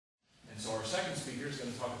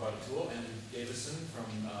talk about a tool, Andrew Davison from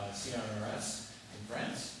CNRS in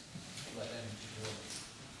France. Let Andrew.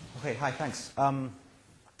 Okay, hi, thanks.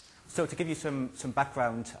 So to give you some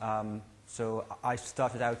background, so I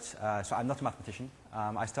started out, so I'm not a mathematician.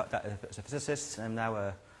 I started out as a physicist, and I'm now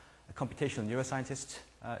a computational neuroscientist,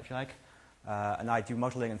 if you like. And I do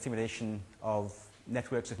modeling and simulation of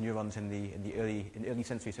networks of neurons in the early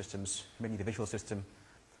sensory systems, mainly the visual system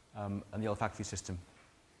and the olfactory system.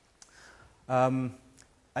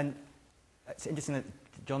 And it's interesting that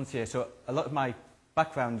John's here. So a lot of my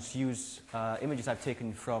backgrounds use images I've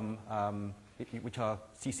taken from which are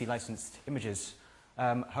CC licensed images.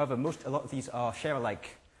 However, a lot of these are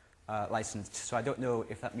share-alike licensed, so I don't know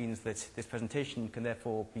if that means that this presentation can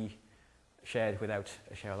therefore be shared without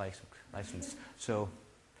a share-alike license. So,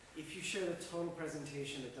 if you share the total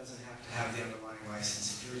presentation, it doesn't have to have the underlying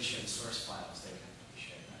license. If you were to share the source files, they would have to be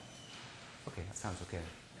shared. Okay, that sounds okay.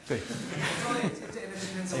 Good. It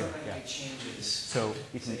depends on how many changes. So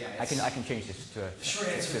you can, I can change this to a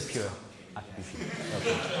pure attribution.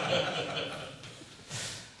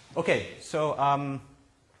 Okay, so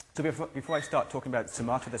before I start talking about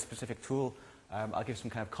Sumatra, the specific tool, I'll give some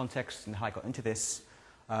kind of context and how I got into this.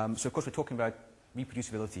 So of course we're talking about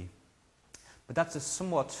reproducibility, but that's a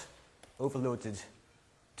somewhat overloaded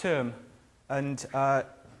term, and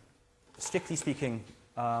strictly speaking,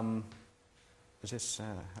 is this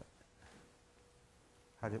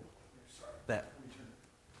how do there?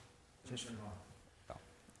 Is this, oh.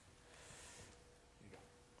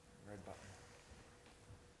 Red button.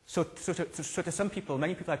 So to some people,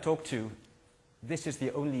 many people I've talked to, this is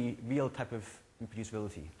the only real type of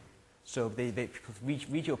reproducibility. So they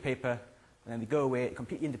read your paper, and then they go away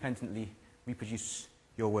completely independently, reproduce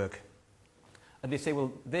your work. And they say,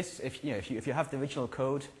 well, this, if you have the original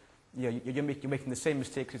code, you're making the same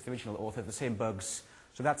mistakes as the original author, the same bugs.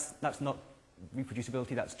 So that's not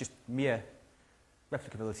reproducibility, that's just mere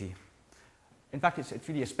replicability. In fact, it's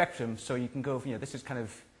really a spectrum, so you can go, this is kind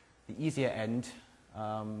of the easier end,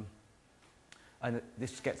 and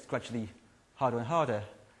this gets gradually harder and harder.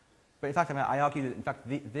 But in fact, I argue that, in fact,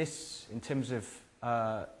 this, in terms of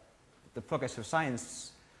the progress of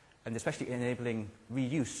science, and especially enabling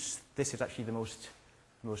reuse, this is actually the most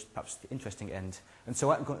perhaps the interesting end. And so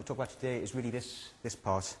what I'm going to talk about today is really this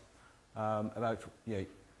part, about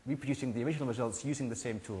reproducing the original results using the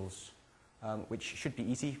same tools, which should be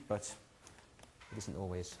easy, but it isn't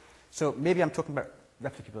always. So maybe I'm talking about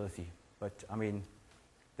replicability, but I mean,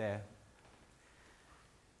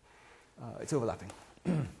 it's overlapping.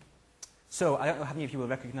 So I don't know how many of you will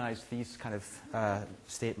recognize these kind of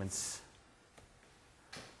statements.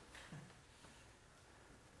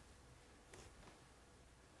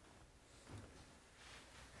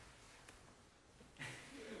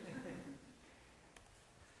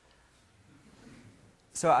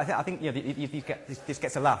 So I think this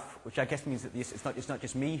gets a laugh, which I guess means that it's not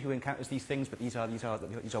just me who encounters these things, but these are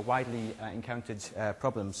widely encountered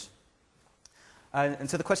problems. And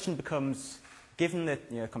so the question becomes, given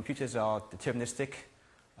that computers are deterministic,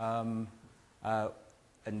 and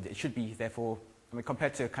it should be therefore,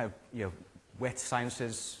 compared to kind of wet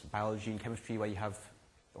sciences, biology and chemistry, where you have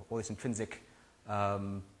all this intrinsic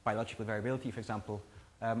biological variability, for example,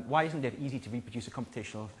 why isn't it easy to reproduce a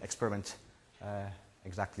computational experiment?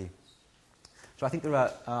 Exactly. So I think there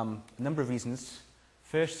are a number of reasons.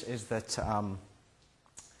 First is that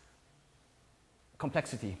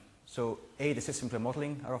complexity. So the systems we're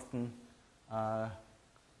modeling are often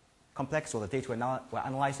complex, or the data we're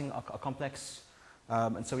analyzing are complex.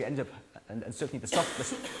 And so we end up, and certainly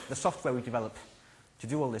the software we develop to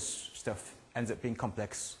do all this stuff ends up being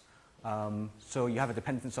complex. So you have a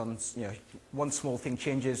dependence on, one small thing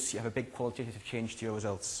changes, you have a big qualitative change to your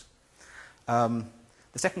results.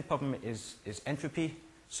 The second problem is entropy.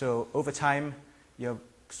 So over time,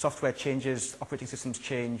 software changes, operating systems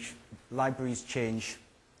change, libraries change.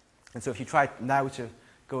 And so if you try now to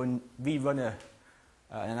go and rerun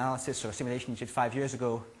an analysis or a simulation you did 5 years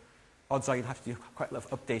ago, odds are you'll have to do quite a lot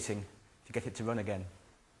of updating to get it to run again.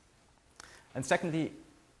 And secondly,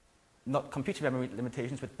 not computer memory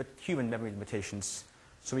limitations, but human memory limitations.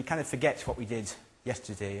 So we kind of forget what we did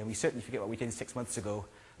yesterday, and we certainly forget what we did 6 months ago,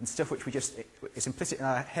 and stuff which it's implicit in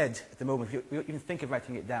our head at the moment. We don't even think of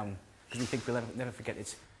writing it down, because we think we'll never forget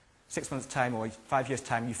it. 6 months' time or 5 years'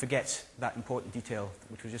 time, you forget that important detail,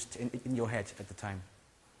 which was just in your head at the time.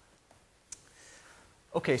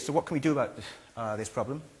 Okay, so what can we do about this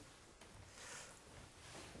problem?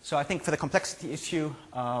 So I think for the complexity issue,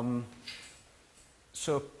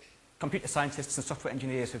 so computer scientists and software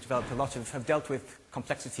engineers have dealt with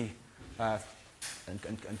complexity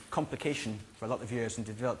and complication for a lot of years, and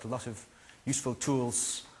developed a lot of useful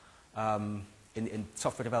tools in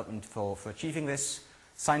software development for achieving this.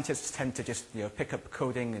 Scientists tend to just pick up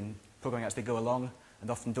coding and programming as they go along, and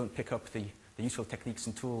often don't pick up the useful techniques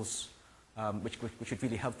and tools which would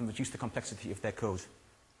really help them reduce the complexity of their code.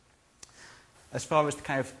 As far as the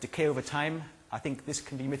kind of decay over time, I think this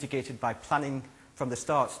can be mitigated by planning from the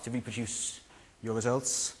start to reproduce your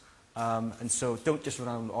results. And so don't just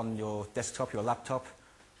run on your desktop, your laptop.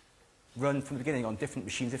 Run from the beginning on different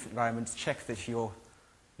machines, different environments. Check that your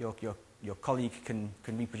colleague can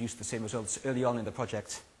reproduce the same results early on in the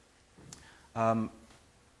project.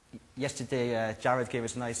 Yesterday, Jared gave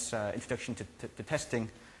us a nice introduction to testing.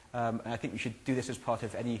 And I think we should do this as part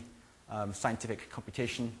of any scientific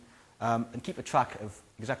computation. And keep a track of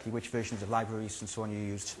exactly which versions of libraries and so on you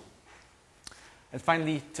used. And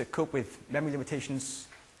finally, to cope with memory limitations,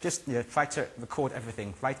 just try to record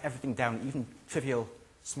everything, write everything down, even trivial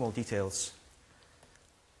small details.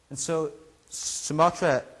 And so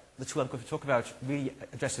Sumatra, the tool I'm going to talk about, really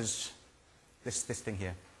addresses this thing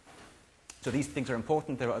here. So these things are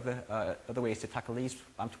important. There are other ways to tackle these.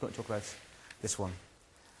 I'm going to talk about this one.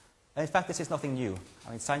 And in fact, this is nothing new.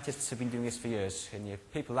 I mean, scientists have been doing this for years. In your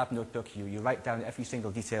paper lab notebook, you write down every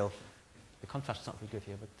single detail. The contrast is not very good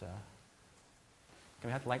here, but can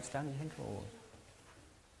we have the lights down, do you think? Or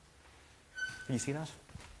can you see that?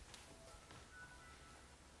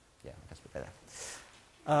 Yeah, that's a bit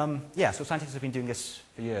better. Yeah, so scientists have been doing this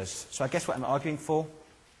for years. So I guess what I'm arguing for,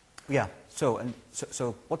 yeah, so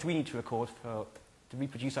what do we need to record to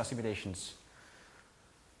reproduce our simulations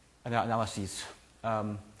and our analyses?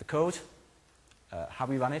 The code, how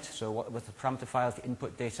we run it, so what was the parameter files, the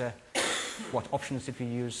input data, what options did we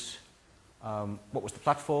use, what was the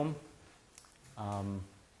platform, and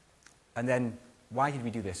then why did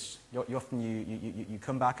we do this? You often you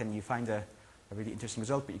come back and you find a really interesting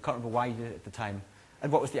result, but you can't remember why you did it at the time.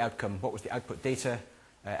 And what was the outcome? What was the output data?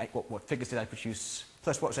 What figures did I produce?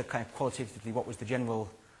 Plus, what was it kind of qualitatively? What was the general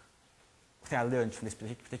thing I learned from this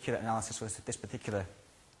particular analysis or this particular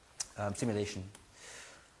simulation?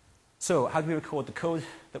 So how do we record the code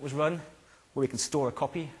that was run? Well, we can store a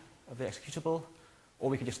copy of the executable, or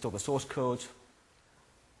we can just store the source code,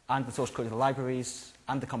 and the source code of the libraries,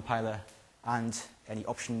 and the compiler, and any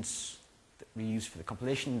options that we use for the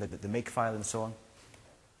compilation, the make file, and so on.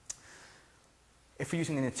 If we're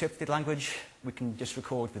using an interpreted language, we can just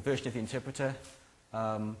record the version of the interpreter.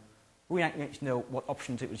 We don't need to know what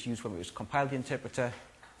options it was used when it was compiled the interpreter.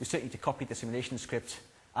 We certainly need to copy the simulation script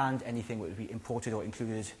and anything that would be imported or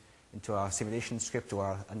included into our simulation script or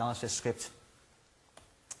our analysis script.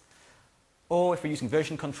 Or if we're using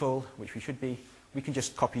version control, which we should be, we can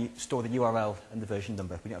just store the URL and the version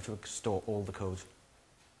number. We don't have to store all the code.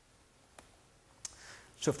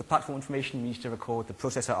 So for the platform information, we need to record the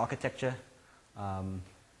processor architecture,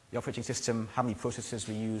 the operating system, how many processors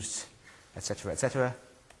we used, etc., etc.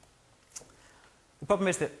 The problem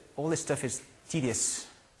is that all this stuff is tedious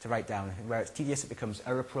to write down. And where it's tedious, it becomes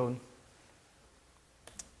error-prone.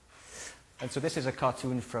 And so this is a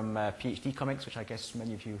cartoon from PhD Comics, which I guess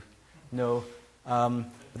many of you know. But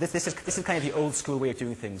this is kind of the old school way of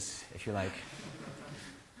doing things, if you like.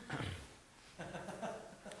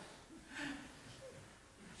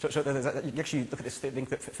 So you actually look at this thing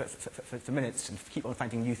for minutes and keep on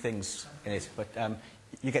finding new things in it, but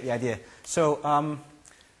you get the idea. So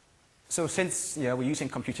since we're using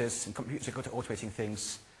computers and computers are good at automating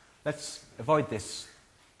things, let's avoid this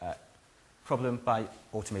problem by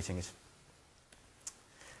automating it.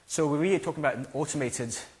 So we're really talking about an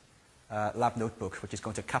automated lab notebook, which is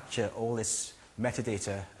going to capture all this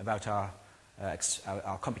metadata about our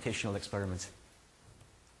computational experiment.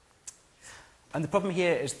 And the problem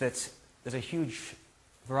here is that there's a huge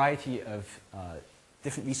variety of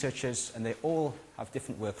different researchers, and they all have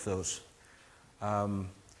different workflows.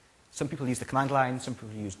 Some people use the command line, some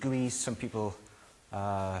people use GUIs, some people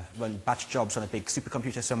run batch jobs on a big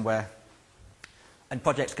supercomputer somewhere. And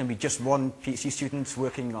projects can be just one PhD student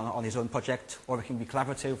working on his own project, or it can be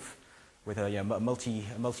collaborative with a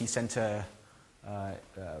multi-center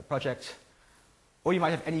project. Or you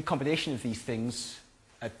might have any combination of these things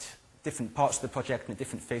at different parts of the project and at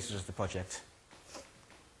different phases of the project.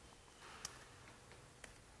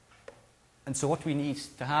 And so what we need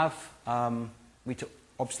to have, we to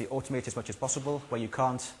obviously automate as much as possible. Where you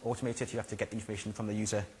can't automate it, you have to get the information from the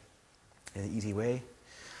user in an easy way.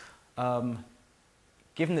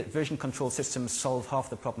 Given that version control systems solve half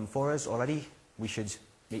the problem for us already, we should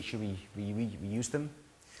make sure we use them.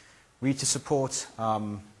 We need to support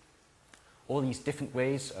all these different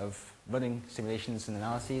ways of running simulations and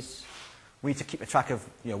analyses. We need to keep a track of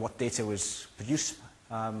what data was produced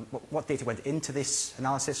what data went into this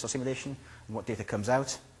analysis or simulation, and what data comes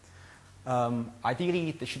out.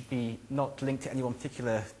 Ideally, this should be not linked to any one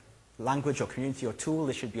particular language or community or tool.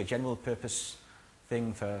 This should be a general purpose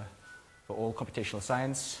thing for all computational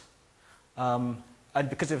science. And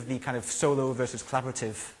because of the kind of solo versus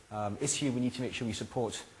collaborative issue, we need to make sure we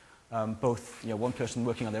support both one person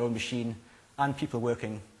working on their own machine and people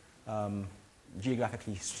working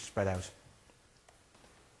geographically spread out.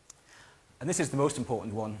 And this is the most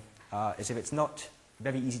important one, is if it's not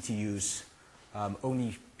very easy to use,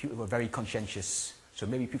 only people who are very conscientious, so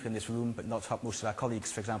maybe people in this room, but not most of our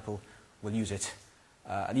colleagues, for example, will use it.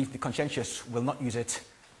 And even the conscientious will not use it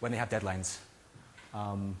when they have deadlines.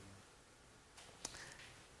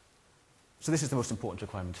 So this is the most important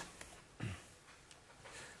requirement.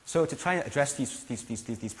 So to try and address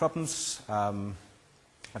these problems, I've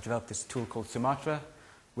developed this tool called Sumatra,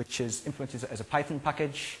 which is implemented as a Python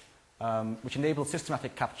package, which enables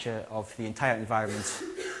systematic capture of the entire environment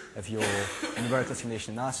of your numerical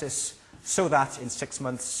simulation analysis, so that in 6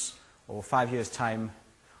 months or 5 years' time,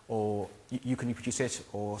 or you can reproduce it,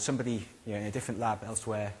 or somebody in a different lab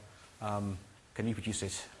elsewhere can reproduce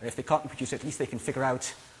it. And if they can't reproduce it, at least they can figure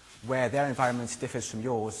out where their environment differs from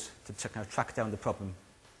yours to kind of track down the problem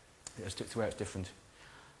as to where it's different.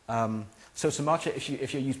 So Sumatra,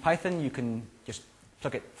 if you use Python, you can just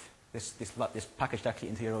plug this package directly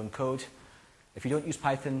into your own code. If you don't use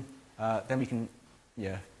Python, then we can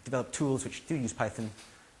develop tools which do use Python,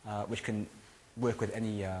 which can work with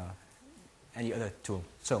any other tool.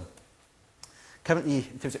 So currently,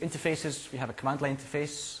 in terms of interfaces, we have a command line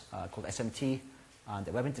interface called SMT and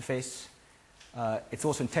a web interface. It's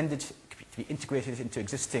also intended to be integrated into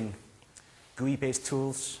existing GUI-based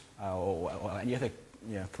tools or any other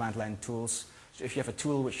command line tools. So if you have a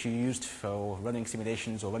tool which you used for running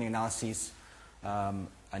simulations or running analyses, and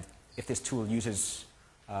if this tool uses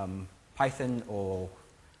Python or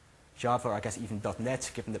Java, or I guess even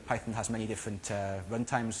 .NET, given that Python has many different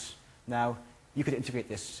runtimes now, you could integrate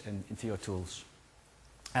this into your tools.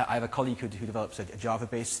 I have a colleague who develops a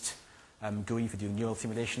Java-based GUI for doing neural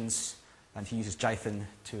simulations, and he uses Jython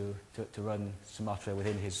to run Sumatra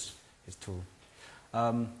within his tool.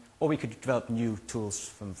 Or we could develop new tools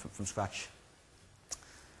from scratch.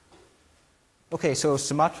 Okay, so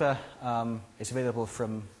Sumatra is available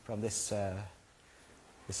from this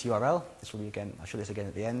URL. This will be again. I'll show this again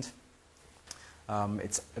at the end.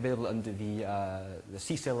 It's available under the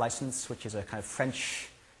CSAIL license, which is a kind of French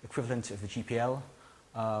equivalent of the GPL.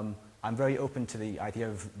 I'm very open to the idea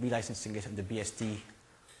of relicensing it under BSD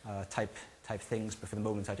type things, but for the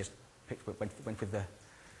moment I just went with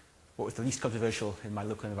what was the least controversial in my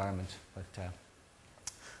local environment. But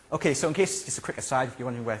okay, so in case, just a quick aside, if you're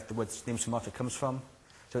wondering where the name Sumatra comes from.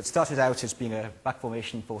 So it started out as being a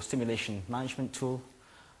backformation for simulation management tool.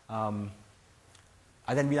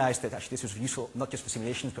 I then realized that actually this was useful not just for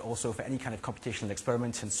simulations, but also for any kind of computational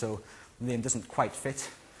experiment, and so the name doesn't quite fit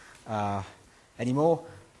anymore.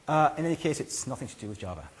 In any case, it's nothing to do with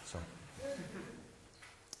Java.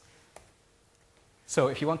 So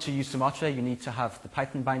if you want to use Sumatra, you need to have the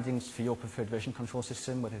Python bindings for your preferred version control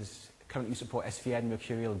system, whether it's currently support SVN,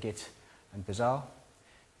 Mercurial, Git, and Bazaar.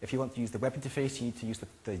 If you want to use the web interface, you need to use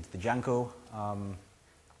the Django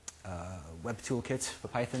web toolkit for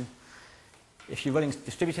Python. If you're running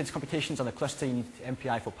distributed computations on a cluster, you need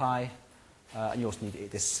MPI for Pi, and you also need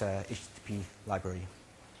this HTTP library.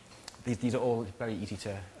 These are all very easy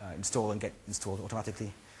to install and get installed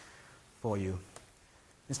automatically for you.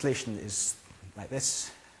 Installation is like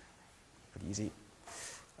this, pretty easy.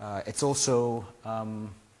 It's also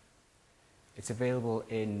it's available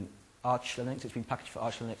in Arch Linux. It's been packaged for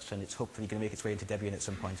Arch Linux, and it's hopefully going to make its way into Debian at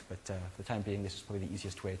some point. But for the time being, this is probably the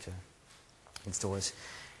easiest way to install it.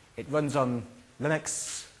 It runs on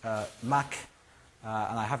Linux, Mac,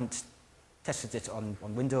 and I haven't tested it on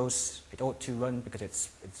Windows. It ought to run because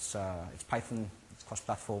it's Python, it's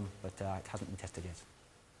cross-platform, but it hasn't been tested yet.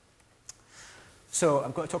 So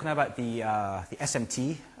I'm going to talk now about the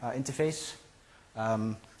SMT interface.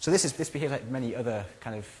 So this behaves like many other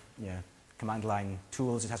kind of command line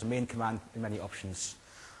tools. It has a main command and many options.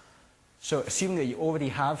 So assuming that you already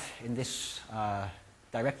have in this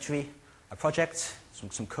directory a project,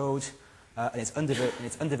 some code, and it's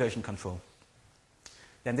under version control,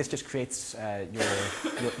 then this just creates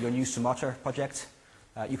your new Sumatra project.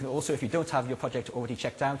 You can also, if you don't have your project already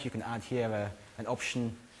checked out, you can add here an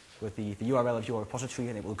option with the URL of your repository,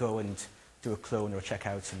 and it will go and do a clone or a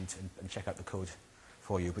checkout and check out the code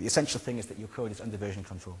for you. But the essential thing is that your code is under version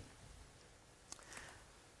control.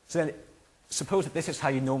 So then, suppose that this is how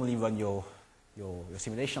you normally run your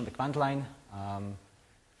simulation on the command line.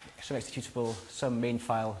 some executable, some main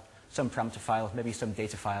file, some parameter file, maybe some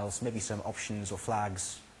data files, maybe some options or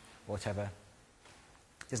flags, or whatever.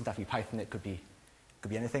 It doesn't have to be Python, it could be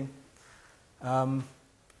anything.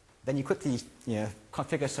 Then you quickly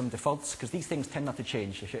configure some defaults, because these things tend not to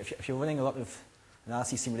change. If you're running a lot of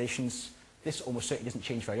analysis simulations, this almost certainly doesn't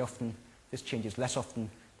change very often. This changes less often.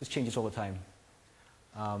 This changes all the time.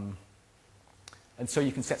 And so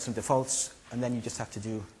you can set some defaults, and then you just have to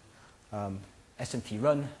do SMT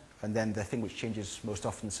run, and then the thing which changes most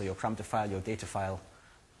often, so your parameter file, your data file,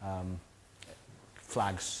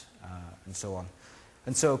 flags, and so on.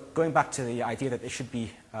 And so going back to the idea that it should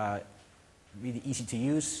be really easy to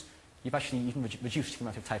use, you've actually even reduced the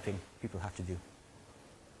amount of typing people have to do.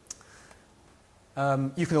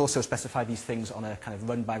 You can also specify these things on a kind of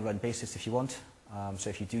run-by-run basis if you want. So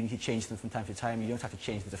if you do need to change them from time to time, you don't have to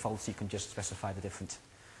change the defaults, you can just specify the different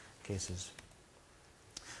cases.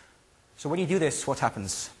 So when you do this, what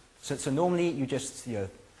happens? So normally you just,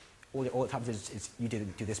 all that happens is you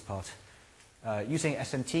do this part. Using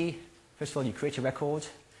SMT, first of all, you create a record.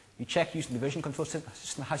 You check using the version control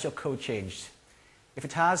system, has your code changed? If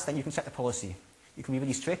it has, then you can set the policy. You can be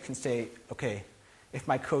really strict and say, okay, if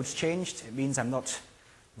my code's changed, it means I'm not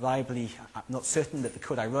certain that the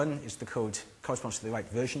code I run is the code corresponds to the right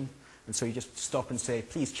version. And so you just stop and say,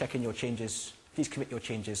 please check in your changes, please commit your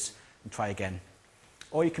changes, and try again.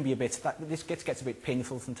 Or you can be this gets a bit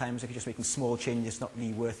painful sometimes if you're just making small changes, not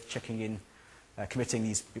really worth checking in, committing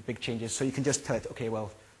these big changes. So you can just tell it, okay,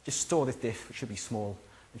 well, just store this diff, which should be small,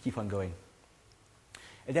 and keep on going.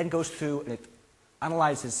 It then goes through and it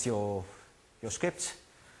analyzes your script,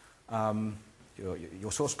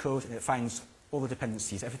 your source code, and it finds all the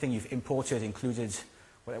dependencies, everything you've imported, included,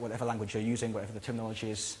 whatever language you're using, whatever the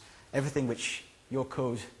terminology is, everything which your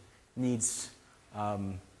code needs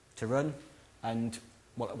to run, and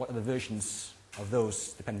what are the versions of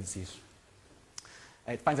those dependencies.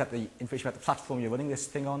 It finds out the information about the platform you're running this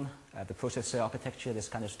thing on, the processor architecture, this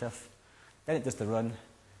kind of stuff. Then it does the run,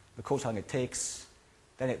 records how long it takes,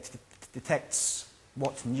 then it detects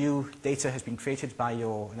what new data has been created by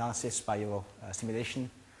your analysis, by your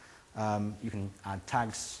simulation. You can add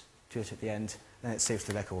tags to it at the end, then it saves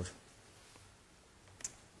the record.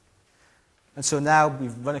 And so now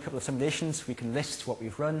we've run a couple of simulations. We can list what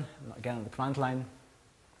we've run, again on the command line,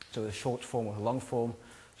 so the short form or the long form.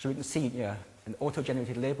 So we can see an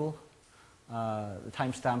auto-generated label, the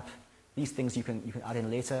timestamp. These things you can add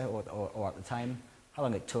in later or at the time, how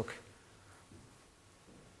long it took.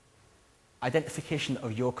 Identification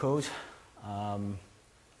of your code,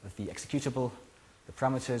 with the executable, the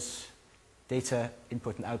parameters, data,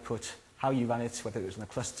 input and output, how you ran it, whether it was in a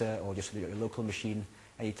cluster or just your local machine,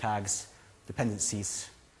 any tags, dependencies,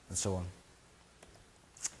 and so on.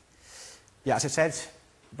 Yeah, as I said,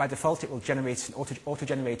 by default it will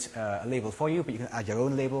auto-generate a label for you, but you can add your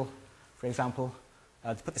own label, for example.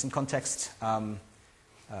 To put this in context,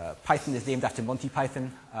 Python is named after Monty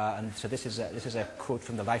Python, and so this is a quote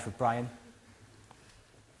from the life of Brian.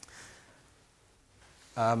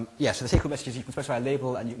 So the take-home message is you can specify a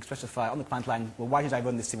label and you can specify on the command line, well, why did I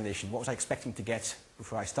run this simulation? What was I expecting to get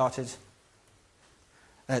before I started?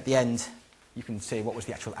 And at the end, you can say what was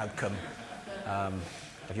the actual outcome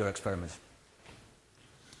of your experiment.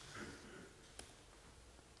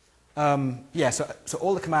 So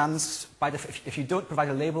all the commands, if you don't provide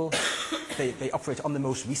a label, they operate on the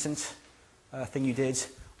most recent thing you did,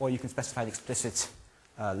 or you can specify an explicit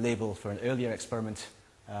label for an earlier experiment.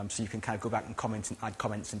 So you can kind of go back and comment and add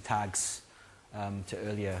comments and tags to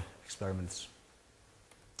earlier experiments.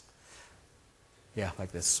 Yeah,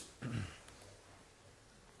 like this.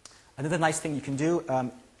 Another nice thing you can do,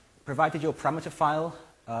 provided your parameter file,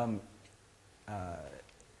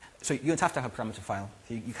 so you don't have to have a parameter file.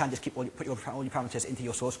 You can just put all your parameters into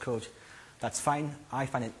your source code. That's fine. I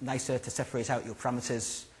find it nicer to separate out your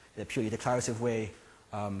parameters in a purely declarative way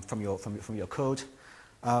from your code.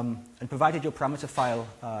 And provided your parameter file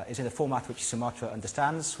is in a format which Sumatra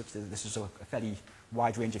understands, this is a fairly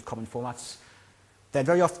wide range of common formats, then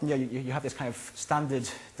very often you have this kind of standard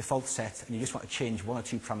default set and you just want to change one or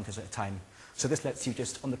two parameters at a time. So this lets you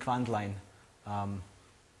just, on the command line,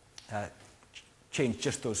 change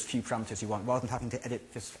just those few parameters you want. Rather than having to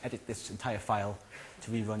edit this entire file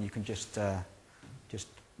to rerun, you can just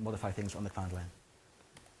modify things on the command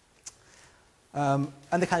line.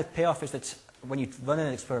 And the kind of payoff is that when you run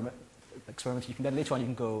an experiment, you can then later on you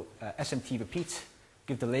can go SMT repeat,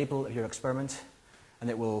 give the label of your experiment, and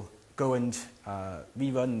it will go and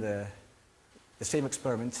rerun the same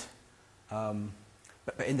experiment,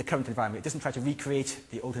 but in the current environment. It doesn't try to recreate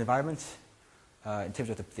the old environment. in terms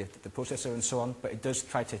of the processor and so on, but it does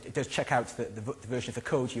check out the version of the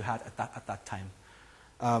code you had at that time.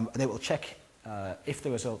 And it will check if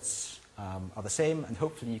the results are the same, and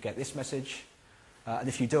hopefully you get this message. And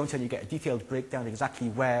if you don't, then you get a detailed breakdown of exactly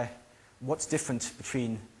what's different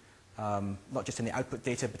between, not just in the output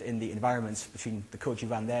data, but in the environment between the code you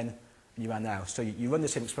ran then and you ran now. So you run the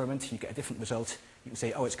same experiment, you get a different result. You can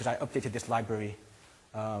say, oh, it's because I updated this library,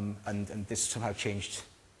 and this somehow changed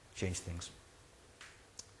things.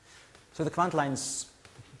 So the command line's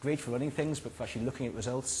great for running things, but for actually looking at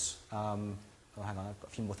results, oh, hang on, I've got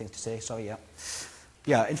a few more things to say. Sorry, yeah.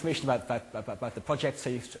 Yeah, information about the project.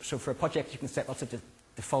 So for a project, you can set lots of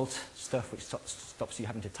default stuff, which stops you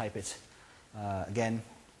having to type it again.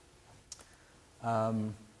 There are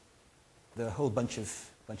a whole bunch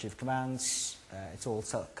of commands. It's all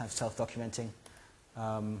kind of self-documenting.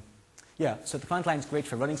 Yeah, so the command line is great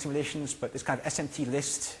for running simulations, but this kind of SMT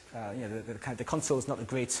list, the console is not a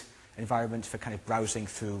great environment for kind of browsing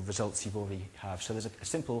through results you already have. So there's a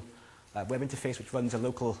simple web interface which runs a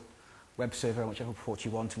local web server on whichever port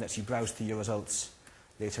you want and lets you browse through your results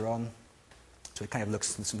later on. So it kind of looks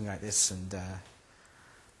something like this. And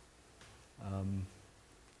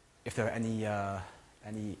if there are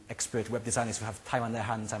any expert web designers who have time on their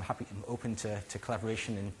hands, I'm open to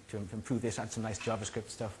collaboration and to improve this, add some nice JavaScript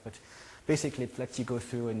stuff. But basically, it lets you go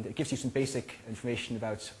through and it gives you some basic information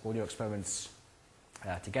about all your experiments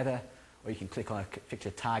together. Or you can click on a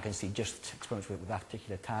particular tag and see just experiments with that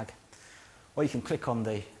particular tag. Or you can click on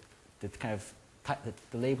the kind of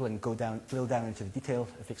the label and drill down into the detail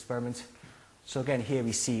of the experiment. So again, here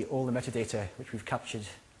we see all the metadata which we've captured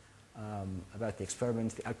about the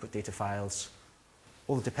experiment, the output data files,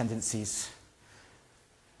 all the dependencies.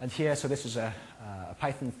 And here, so this is a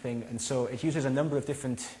Python thing, and so it uses a number of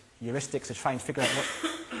different heuristics to try and figure out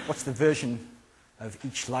what's the version of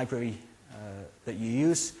each library that you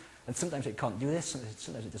use. And sometimes it can't do this,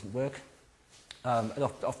 sometimes it doesn't work. And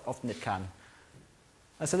often it can.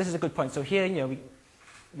 And so this is a good point. So here,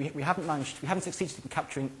 we haven't succeeded in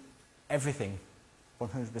capturing everything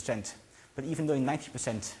 100%, but even knowing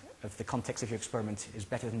 90% of the context of your experiment is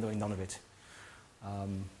better than knowing none of it. Do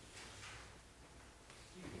you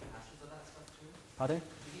keep hashes of that stuff too? Pardon? Do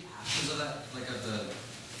you keep hashes of that, like of the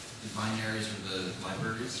binaries or the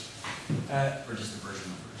libraries? Or just the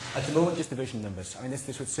version numbers? At the moment, just the version numbers. I mean,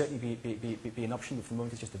 this would certainly be an option, but for the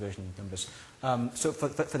moment, it's just the version numbers. So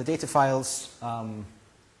for the data files,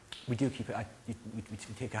 we do keep it. We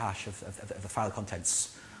take a hash of the file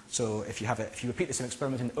contents. So if you repeat the same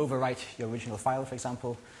experiment and overwrite your original file, for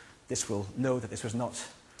example, this will know that this was not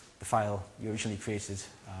the file you originally created.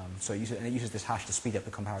 So it uses this hash to speed up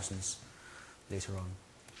the comparisons later on.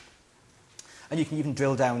 And you can even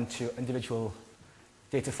drill down to individual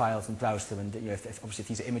data files and browse them. And obviously, if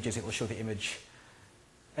these are images, it will show the image.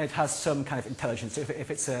 And it has some kind of intelligence. So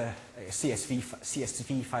if it's a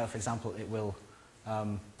CSV file, for example, it will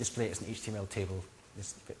display it as an HTML table.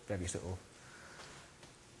 There's various little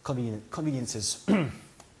conveniences.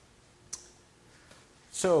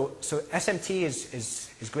 So SMT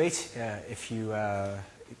is great if you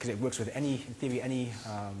because it works with in theory, any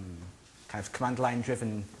kind of command line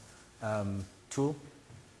driven tool.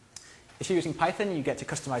 If you're using Python, you get to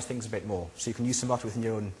customize things a bit more. So you can use Sumatra within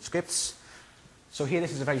your own scripts. So here,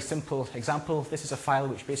 this is a very simple example. This is a file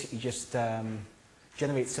which basically just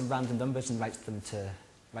generates some random numbers and writes them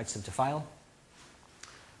to file.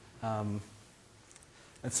 And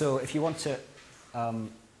so if you want to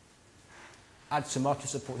add Sumatra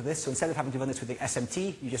support to this, so instead of having to run this with the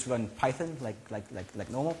SMT, you just run Python like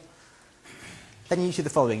normal. Then you need to do the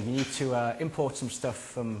following. You need to import some stuff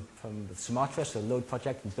from the Sumatra, so load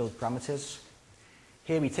project and build parameters.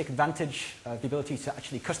 Here we take advantage of the ability to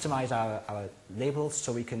actually customize our labels,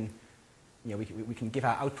 so we can give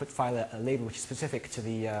our output file a label which is specific to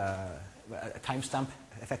the a timestamp,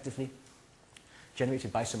 effectively,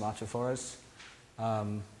 generated by Sumatra for us.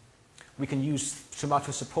 We can use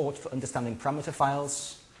Sumatra support for understanding parameter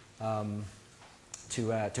files to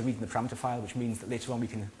read in the parameter file, which means that later on we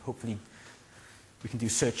can hopefully do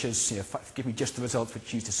searches, give me just the results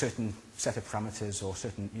which use a certain set of parameters or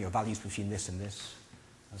certain values between this and this,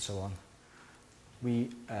 and so on.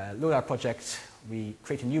 We load our project, we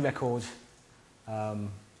create a new record,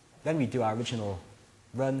 then we do our original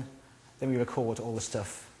run, then we record all the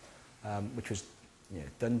stuff which was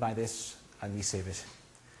done by this, and we save it.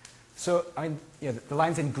 So, I mean, the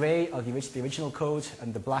lines in grey are the original code,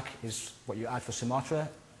 and the black is what you add for Sumatra.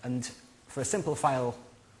 And for a simple file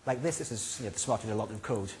like this is the Sumatra is a lot of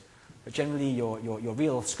code. But generally, your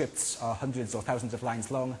real scripts are hundreds or thousands of lines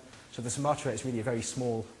long, so the Sumatra is really a very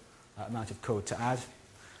small amount of code to add.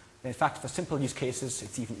 In fact, for simple use cases,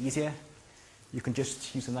 it's even easier. You can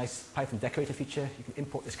just use a nice Python decorator feature. You can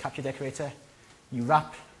import this capture decorator. You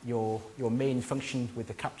wrap your main function with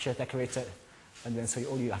the capture decorator, and then so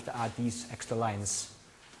all you have to add these extra lines,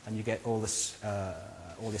 and you get all this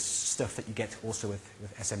stuff that you get also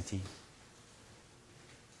with SMT.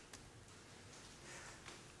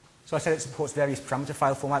 So I said it supports various parameter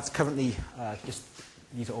file formats. Currently,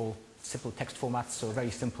 these are all simple text formats, so a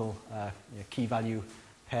very simple key value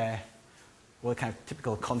pair, all the kind of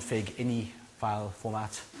typical config ini file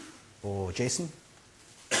format, or JSON.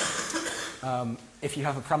 If you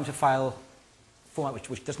have a parameter file format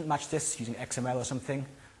which doesn't match this, using XML or something,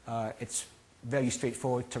 it's very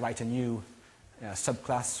straightforward to write a new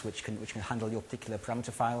subclass which can handle your particular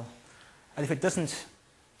parameter file. And if it doesn't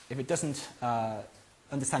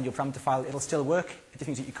understand your parameter file, it'll still work. It just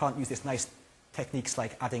means that you can't use this nice techniques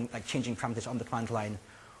like changing parameters on the command line,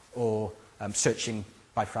 or searching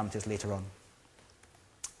by parameters later on.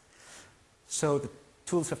 So the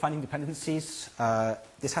tools for finding dependencies,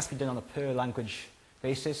 this has to be done on a per language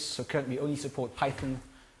basis. So currently we only support Python,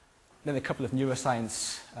 then a couple of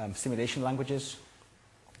neuroscience simulation languages.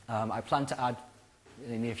 I plan to add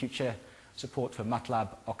in the near future support for MATLAB,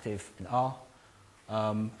 Octave, and R.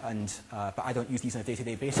 But I don't use these on a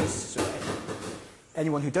day-to-day basis. So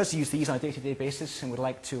anyone who does use these on a day-to-day basis and would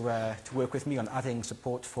like to work with me on adding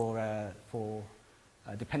support for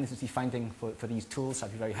dependency finding for these tools,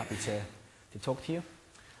 I'd be very happy to talk to you.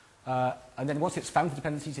 And then once it's found the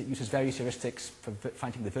dependencies, it uses various heuristics for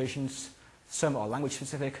finding the versions. Some are language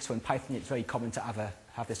specific, so in Python it's very common to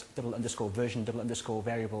have this double underscore version, double underscore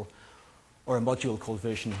variable, or a module called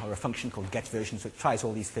version, or a function called get version, so it tries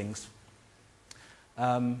all these things.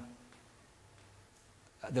 There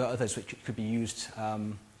are others which could be used.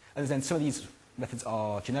 And then some of these methods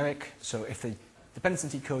are generic, so if the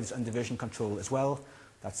dependency code is under version control as well,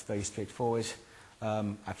 that's very straightforward.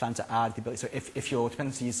 I plan to add the ability, so if your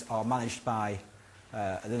dependencies are managed by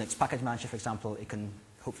a Linux package manager, for example, it can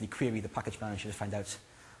hopefully query the package manager to find out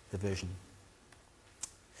the version.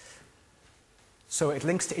 So it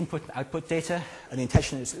links to input and output data, and the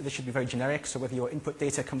intention is this should be very generic, so whether your input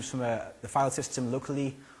data comes from the file system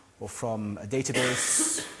locally, or from a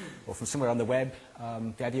database, or from somewhere on the web,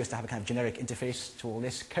 the idea is to have a kind of generic interface to all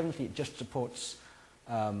this. Currently it just supports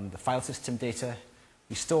the file system data.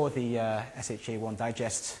 We store the SHA-1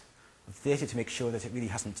 digest of data to make sure that it really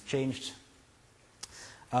hasn't changed.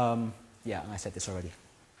 Yeah, and I said this already.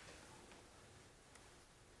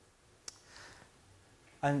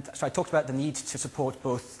 And so I talked about the need to support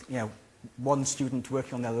both, one student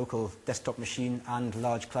working on their local desktop machine and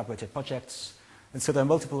large collaborative projects. And so there are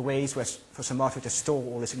multiple ways for Somato to store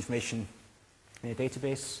all this information in a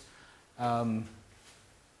database,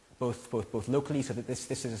 both locally, so that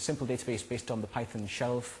this is a simple database based on the Python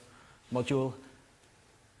shelf module,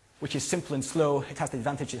 which is simple and slow. It has the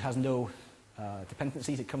advantage it has no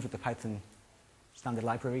dependencies. It comes with the Python standard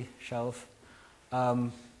library shelf.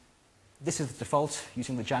 This is the default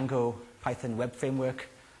using the Django Python web framework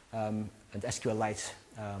and SQLite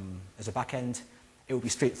as a backend. It would be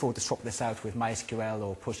straightforward to swap this out with MySQL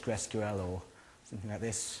or PostgreSQL or something like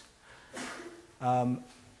this. And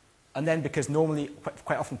then because normally,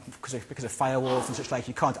 quite often, because of firewalls and such like,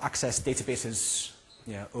 you can't access databases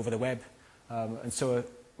over the web. And so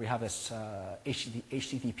we have this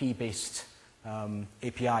HTTP-based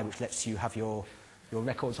API which lets you have your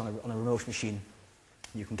records on a remote machine.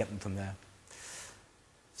 You can get them from there.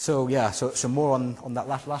 So yeah, so more on that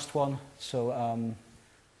last one.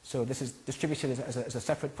 So this is distributed as a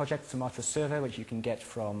separate project, Somato server, which you can get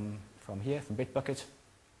from here, from Bitbucket.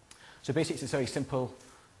 So basically it's a very simple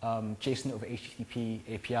JSON over HTTP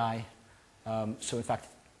API. So in fact,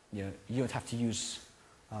 you don't have to use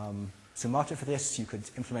Somato for this. You could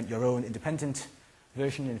implement your own independent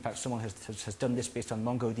version. In fact, someone has done this based on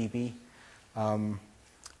MongoDB. And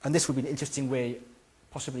this would be an interesting way,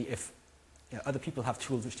 possibly if other people have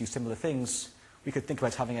tools which do similar things, we could think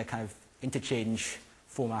about having a kind of interchange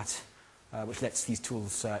format which lets these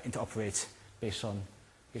tools interoperate based on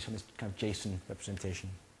this kind of JSON representation.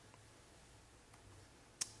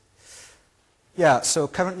 Yeah, so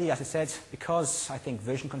currently, as I said, because I think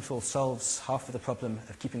version control solves half of the problem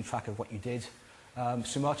of keeping track of what you did,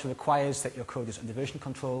 Somato requires that your code is under version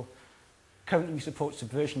control. Currently, we support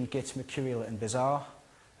Subversion, Git, Mercurial, and Bazaar.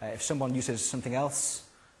 If someone uses something else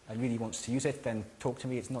and really wants to use it, then talk to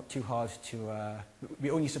me. It's not too hard to... we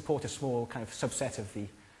only support a small kind of subset of the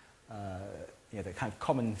kind of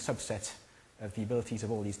common subset of the abilities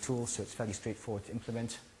of all these tools, so it's fairly straightforward to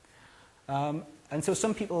implement. And so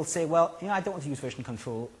some people say, well, I don't want to use version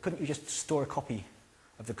control. Couldn't you just store a copy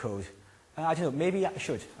of the code? I don't know, maybe I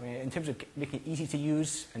should. I mean, in terms of making it easy to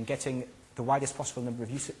use and getting the widest possible number of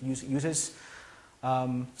users.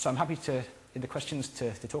 So I'm happy to, in the questions,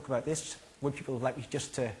 to talk about this. Would people like me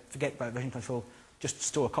just to forget about version control, just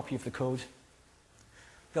store a copy of the code?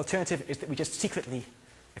 The alternative is that we just secretly,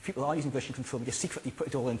 if people are using version control, we just secretly put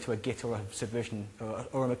it all into a Git or a Subversion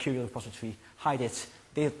or a Mercurial repository, hide it.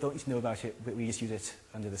 They don't need to know about it, but we just use it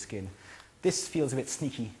under the skin. This feels a bit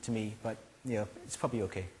sneaky to me, but it's probably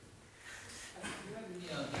okay. Have you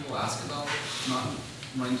had any people ask about not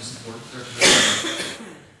running to support their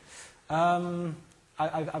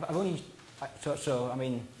I've only, I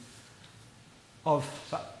mean,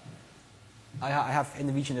 I have in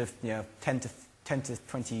the region of 10 to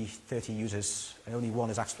 20, 30 users, and only one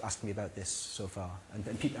has asked me about this so far.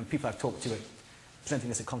 And people I've talked to presenting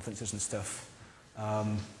this at conferences and stuff.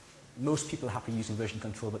 Most people are happy using version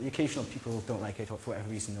control, but the occasional people don't like it for whatever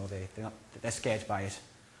reason, or they're scared by it,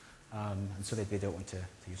 and so they don't want to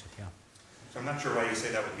use it. Yeah. So I'm not sure why you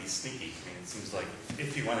say that would be sneaky. I mean, it seems like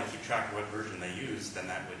if you want to keep track of what version they use, then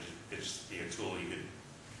that would just be a tool you could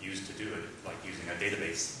use to do it, like using a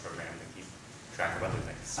database program to keep track of other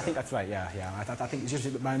things. So. I think that's right. Yeah. I think it's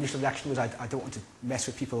just my initial reaction was I don't want to mess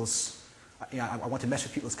with people's. I want to mess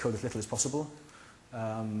with people's code as little as possible.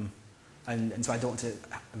 And so I don't want to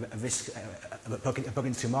risk a bug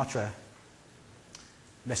in Sumatra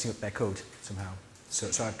messing up their code somehow. So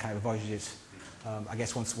I've kind of avoided it. I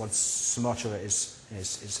guess once Sumatra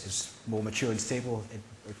is more mature and stable,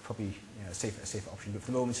 it's probably a safer option. But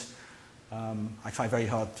for the moment, I try very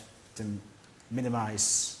hard to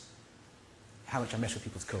minimize how much I mess with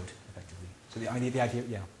people's code effectively. So the idea,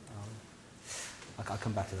 yeah, I'll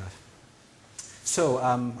come back to that. So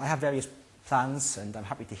I have various plans, and I'm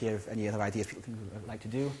happy to hear of any other ideas people would like to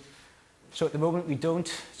do. So at the moment we don't.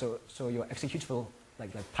 So your executable,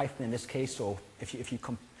 like Python in this case, or if you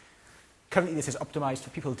currently this is optimized for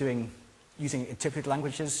people using interpreted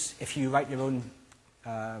languages. If you write your own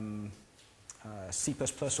C++ or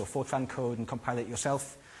Fortran code and compile it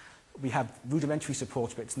yourself, we have rudimentary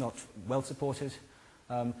support, but it's not well supported.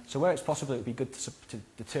 So where it's possible, it would be good to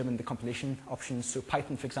determine the compilation options. So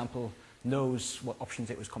Python, for example, knows what options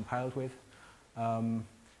it was compiled with.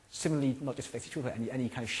 Similarly, not just for executable, but any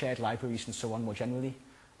kind of shared libraries and so on more generally.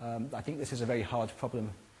 I think this is a very hard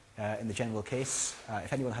problem in the general case.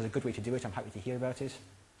 If anyone has a good way to do it, I'm happy to hear about it.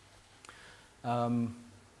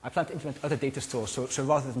 I plan to implement other data stores, so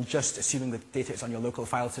rather than just assuming that data is on your local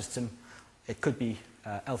file system, it could be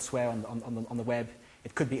elsewhere on the web.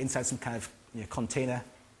 It could be inside some kind of container,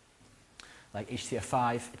 like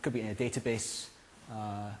HTF5. It could be in a database.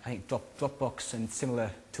 I think Dropbox and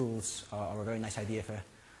similar tools are a very nice idea for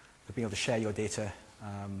being able to share your data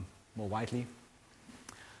more widely.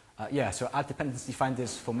 So add dependency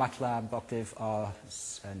finders for MATLAB, Octave, R,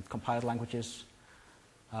 and compiled languages.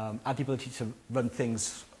 Add the ability to run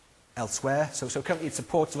things elsewhere. So currently it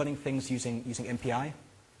supports running things using MPI.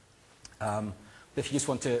 But if you just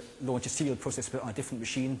want to launch a serial process but on a different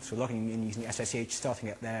machine, so logging in using SSH, starting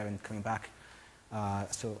it there and coming back,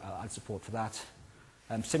 so I'll add support for that.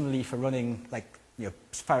 Similarly, for running,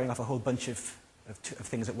 firing off a whole bunch of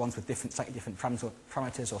things at once with slightly different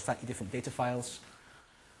parameters or slightly different data files.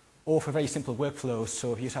 Or for very simple workflows,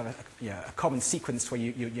 so if you just have a common sequence where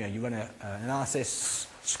you run an analysis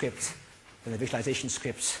script, then a visualization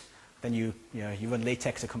script, then you run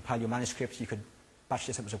LaTeX to compile your manuscript, you could batch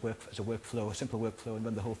this up as a workflow, a simple workflow, and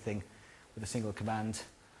run the whole thing with a single command.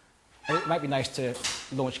 And it might be nice to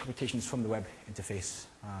launch computations from the web interface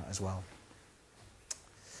as well.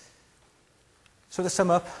 So to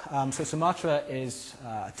sum up, so Sumatra is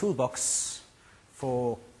a toolbox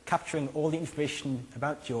for capturing all the information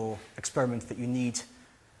about your experiment that you need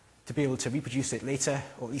to be able to reproduce it later,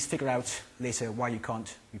 or at least figure out later why you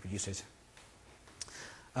can't reproduce it.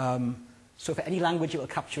 So for any language, it will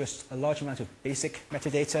capture a large amount of basic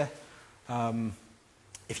metadata.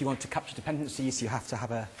 If you want to capture dependencies, you have to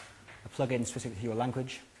have a plugin specific to your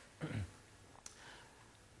language.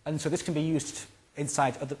 And so this can be used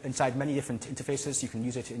inside many different interfaces. You can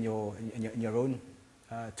use it in your own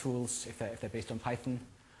tools if they're based on Python.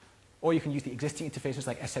 Or you can use the existing interfaces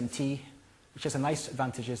like SMT, which has a nice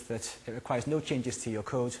advantage is that it requires no changes to your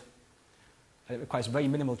code, and it requires very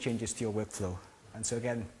minimal changes to your workflow. And so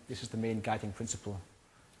again, this is the main guiding principle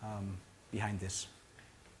behind this.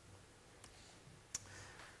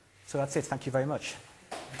 So that's it. Thank you very much.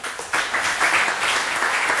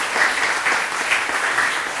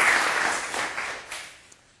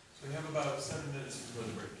 So we have about 7 minutes before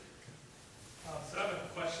the break. So I have a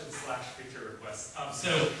question/feature request.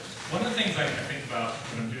 So one of the things I think about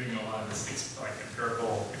when I'm doing a lot of this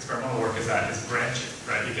empirical experimental work is that is branching,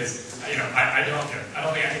 right? Because I don't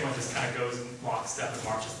think anyone just kind of goes in lockstep and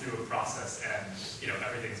marches through a process and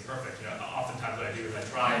everything's perfect. Oftentimes what I do is I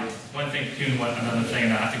try one thing, tune another thing,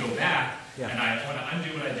 and I have to go back and I want to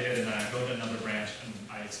undo what I did, and then I go to another branch and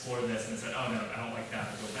I explore this and I said, oh no, I don't like that.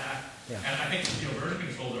 I go back, and I think version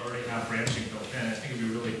controls already have branching built in. I think it'd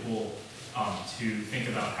be really cool to think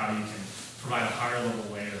about how you can provide a higher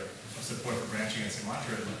level layer of support for branching in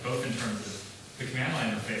Sumatra, both in terms of the command line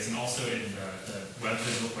interface and also in the web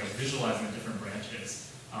visualizing the different branches.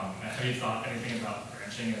 Have you thought anything about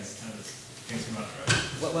branching as kind of this thing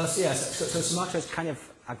Sumatra? Well, yes. So Sumatra is kind of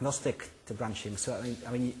agnostic to branching. So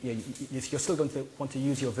I mean, you're still going to want to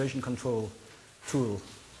use your version control tool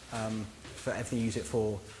for everything you use it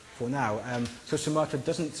for now. So Sumatra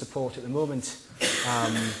doesn't support at the moment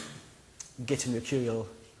Git and Mercurial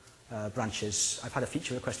branches. I've had a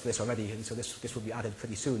feature request for this already, and so this will be added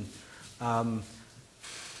pretty soon.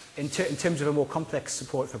 In terms of a more complex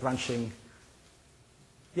support for branching,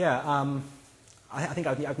 I think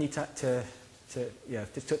I'd need to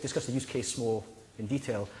discuss the use case more in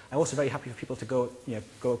detail. I'm also very happy for people to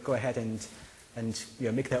go ahead and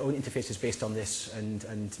make their own interfaces based on this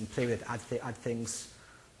and play with it, add things.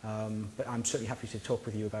 But I'm certainly happy to talk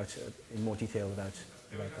with you about in more detail about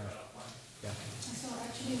that. Yeah. So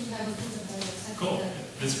actually we have a bit of a cool.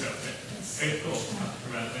 This is very cool.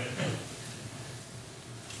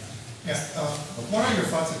 What are your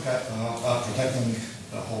thoughts about protecting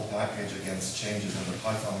the whole package against changes in the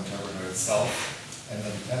Python interpreter itself and the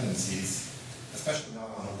dependencies, especially not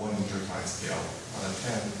on a 1 year time scale, on a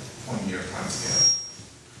 10, 20 year time scale?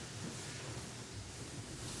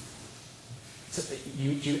 So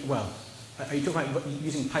are you talking about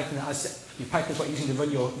using Python as Python is what you're using to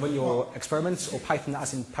run your experiments, or Python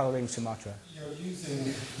as in powering Sumatra?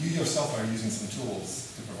 You yourself are using some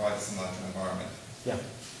tools to provide the Sumatra environment. Yeah.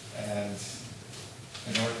 And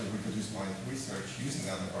in order to reproduce my research using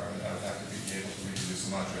that environment, I would have to be able to reproduce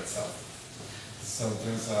Sumatra itself. So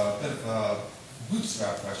there's a bit of a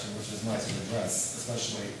bootstrap question, which is nice to address,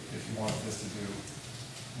 especially if you want this to do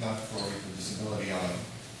not for reproducibility on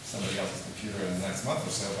somebody else's computer in the next month or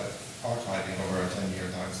so, but archiving over a 10-year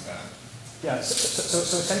time span. Yeah,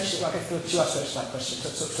 so essentially, I there are two aspects to that question.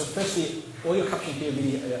 So firstly, all you're capturing here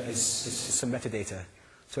really is some metadata.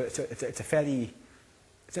 So it's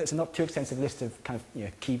a not too extensive list of kind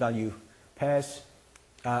of key value pairs,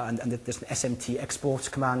 and there's an SMT export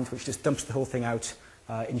command which just dumps the whole thing out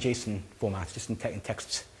in JSON format, just in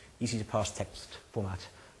text, easy to parse text format.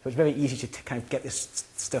 So it's very easy to kind of get this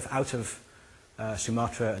stuff out of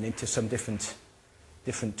Sumatra and into some different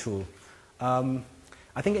tool.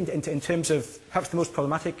 I think in terms of perhaps the most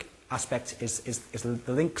problematic aspect is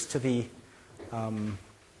the links to the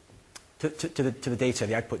data,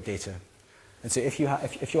 the output data. And so if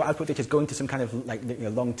your output data is going to some kind of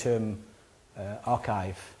long-term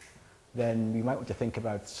archive, then we might want to think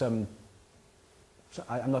about some.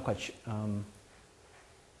 I'm not quite sure.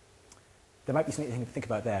 There might be something to think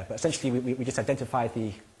about there, but essentially we just identify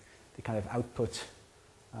the kind of output,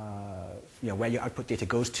 where your output data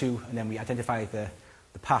goes to, and then we identify the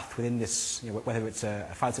path within this, whether it's a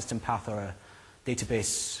file system path or a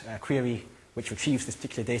database query which retrieves this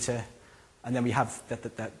particular data, and then we have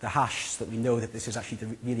the hash so that we know that this is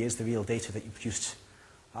actually really is the real data that you produced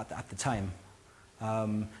at the time.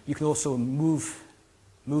 You can also move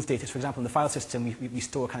data. So for example, in the file system, we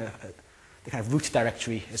store the kind of root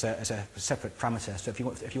directory as a separate parameter. So if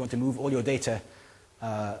you want to move all your data,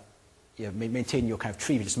 maintain your kind of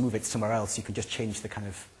tree, you just move it somewhere else. You can just change the kind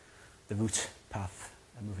of the root path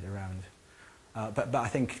and move it around. But I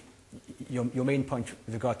think your main point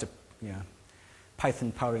with regard to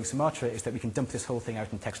Python powering Sumatra is that we can dump this whole thing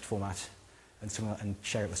out in text format and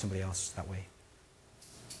share it with somebody else that way.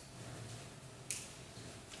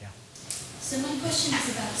 Yeah. So my question is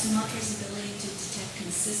about Sumatra's ability to detect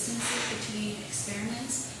consistency between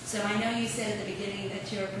experiments. So I know you said at the beginning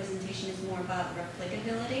that your presentation is more about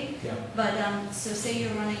replicability. Yeah. But so say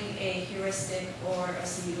you're running a heuristic or a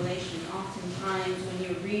simulation. Oftentimes when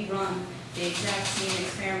you rerun the exact same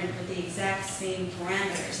experiment with the exact same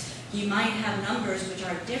parameters, you might have numbers which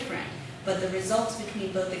are different, but the results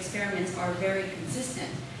between both experiments are very consistent.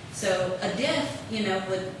 So a diff,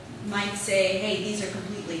 might say, hey, these are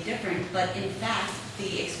completely different, but in fact,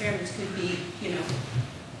 the experiments could be,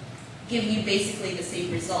 give you basically the same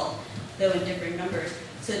result, though in different numbers.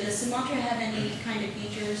 So does Sumatra have any kind of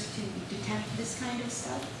features to detect this kind of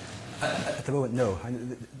stuff? At the moment, no.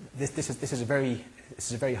 This is a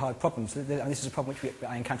very hard problem. So this is a problem which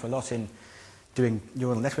I encounter a lot in doing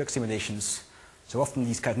neural network simulations. So often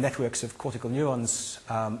these kind of networks of cortical neurons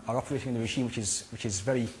are operating in a regime which is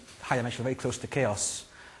very high-dimensional, very close to chaos.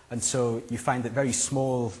 And so you find that very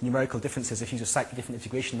small numerical differences, if you use a slightly different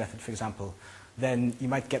integration method, for example, then you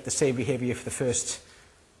might get the same behavior for the first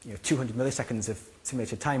 200 milliseconds of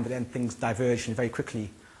simulated time, but then things diverge and very quickly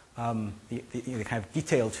the kind of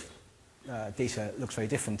detailed data looks very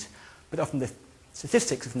different. But often the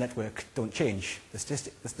statistics of the network don't change. The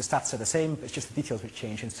stats are the same, but it's just the details which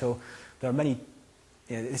change. And so there are many,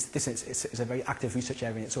 this is a very active research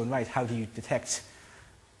area in its own right. How do you detect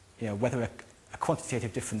whether a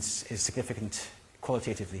quantitative difference is significant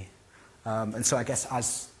qualitatively? And so I guess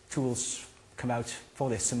as tools come out for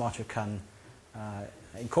this, Sumatra can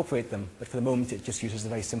incorporate them, but for the moment it just uses the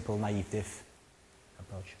very simple naive diff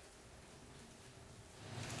approach.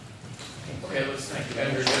 Okay, let's thank you,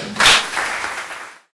 Andrew.